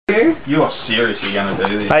You are seriously gonna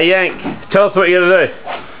do this? Hey Yank, tell us what you're gonna do.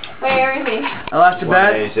 Where is he? I lost a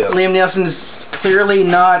bet. Liam Neeson is clearly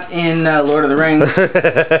not in Lord of the Rings,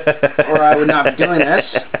 or I would not be doing this.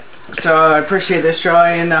 So I appreciate this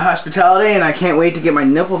joy and hospitality, and I can't wait to get my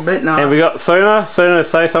nipple bitten off. And we got Suna to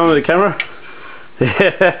say something to the camera.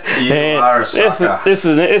 You are a sucker. This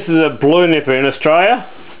is a blue nipper in Australia.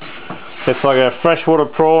 It's like a freshwater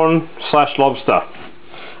prawn / lobster.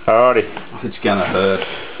 Alrighty. It's gonna hurt.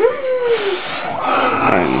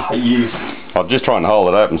 I'll just try and hold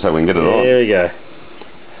it open so we can get it on. There we go.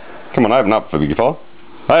 Come on, open up for Big Fella.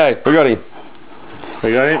 Hey, we got him.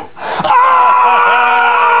 We got him.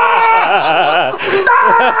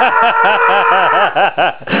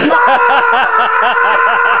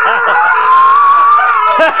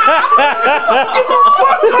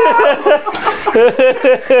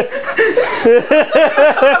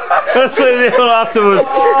 Let's see the hell afterwards.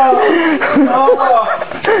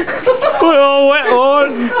 We all went on.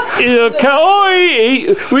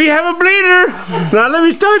 We have a bleeder. Now let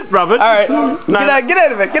me start, Robert. Alright, get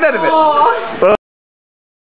out of it, get out of it.